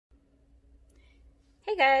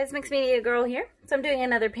Hey guys, Mixed Media Girl here. So I'm doing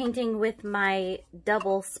another painting with my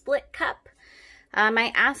double split cup.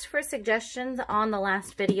 I asked for suggestions on the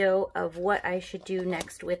last video of what I should do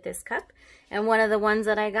next with this cup. And one of the ones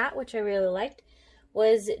that I got, which I really liked,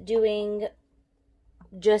 was doing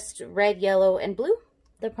just red, yellow, and blue,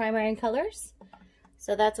 the primary colors.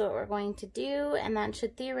 So that's what we're going to do, and that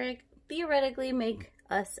should theoretically make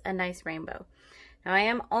us a nice rainbow. Now I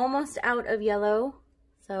am almost out of yellow,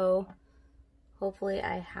 so hopefully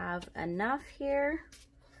I have enough here.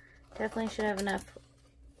 Definitely should have enough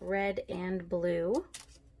red and blue.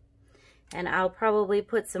 And I'll probably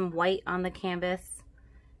put some white on the canvas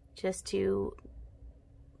just to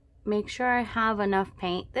make sure I have enough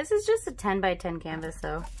paint. This is just a 10 by 10 canvas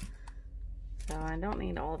though, so I don't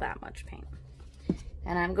need all that much paint.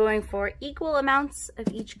 And I'm going for equal amounts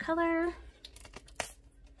of each color.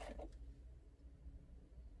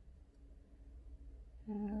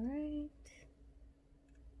 All right.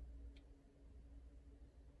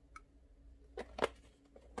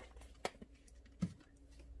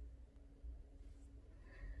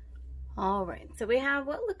 All right, so we have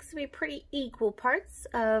what looks to be pretty equal parts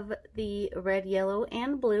of the red, yellow,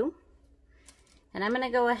 and blue. And I'm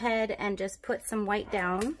gonna go ahead and just put some white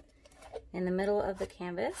down in the middle of the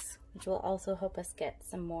canvas, which will also help us get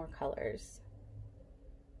some more colors.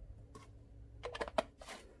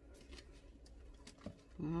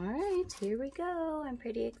 All right, here we go. I'm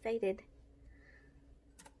pretty excited.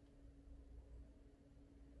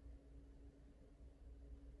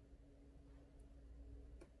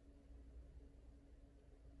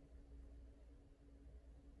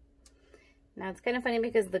 Now it's kind of funny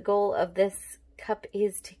because the goal of this cup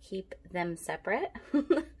is to keep them separate,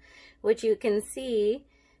 which you can see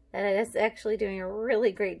that it is actually doing a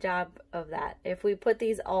really great job of that. If we put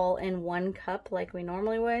these all in one cup like we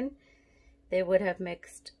normally would, they would have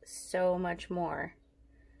mixed so much more.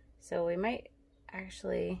 So we might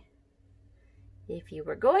actually, if you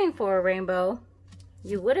were going for a rainbow,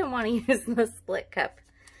 you wouldn't want to use the split cup.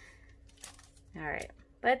 All right,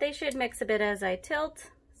 but they should mix a bit as I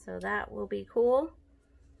tilt. So that will be cool.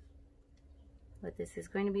 But this is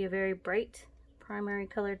going to be a very bright primary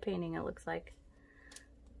colored painting, it looks like.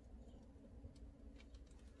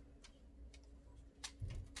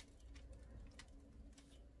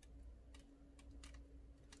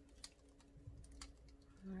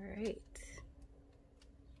 All right.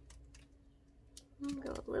 I'll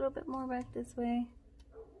go a little bit more back this way.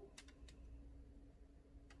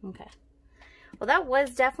 Okay. Well, that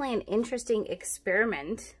was definitely an interesting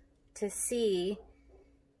experiment to see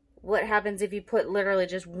what happens if you put literally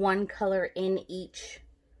just one color in each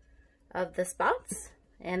of the spots,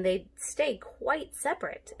 and they stay quite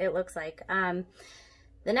separate, it looks like. The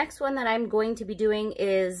next one that I'm going to be doing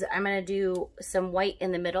is I'm going to do some white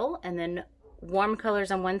in the middle and then warm colors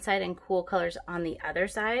on one side and cool colors on the other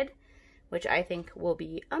side, which I think will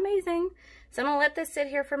be amazing. So I'm going to let this sit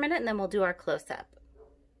here for a minute and then we'll do our close-up.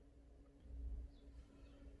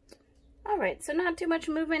 All right, so not too much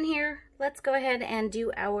movement here. Let's go ahead and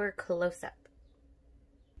do our close-up.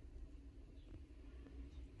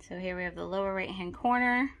 So here we have the lower right-hand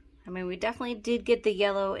corner. I mean, we definitely did get the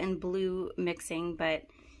yellow and blue mixing, but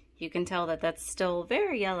you can tell that that's still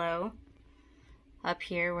very yellow. Up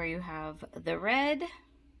here where you have the red,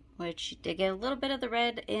 which did get a little bit of the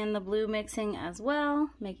red and the blue mixing as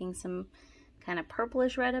well, making some kind of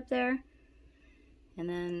purplish red up there. And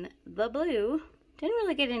then the blue didn't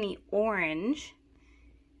really get any orange,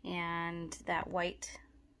 and that white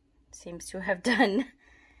seems to have done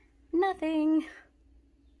nothing.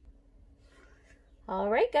 All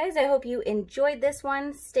right, guys, I hope you enjoyed this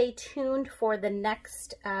one. Stay tuned for the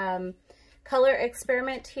next color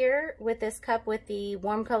experiment here with this cup with the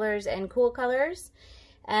warm colors and cool colors.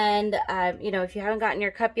 And, you know, if you haven't gotten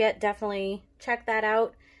your cup yet, definitely check that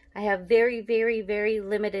out. I have very, very, very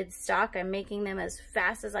limited stock. I'm making them as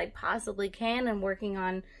fast as I possibly can and working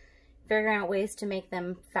on figuring out ways to make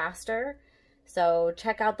them faster. So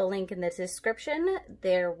check out the link in the description.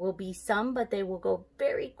 There will be some, but they will go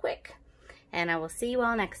very quick. And I will see you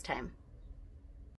all next time.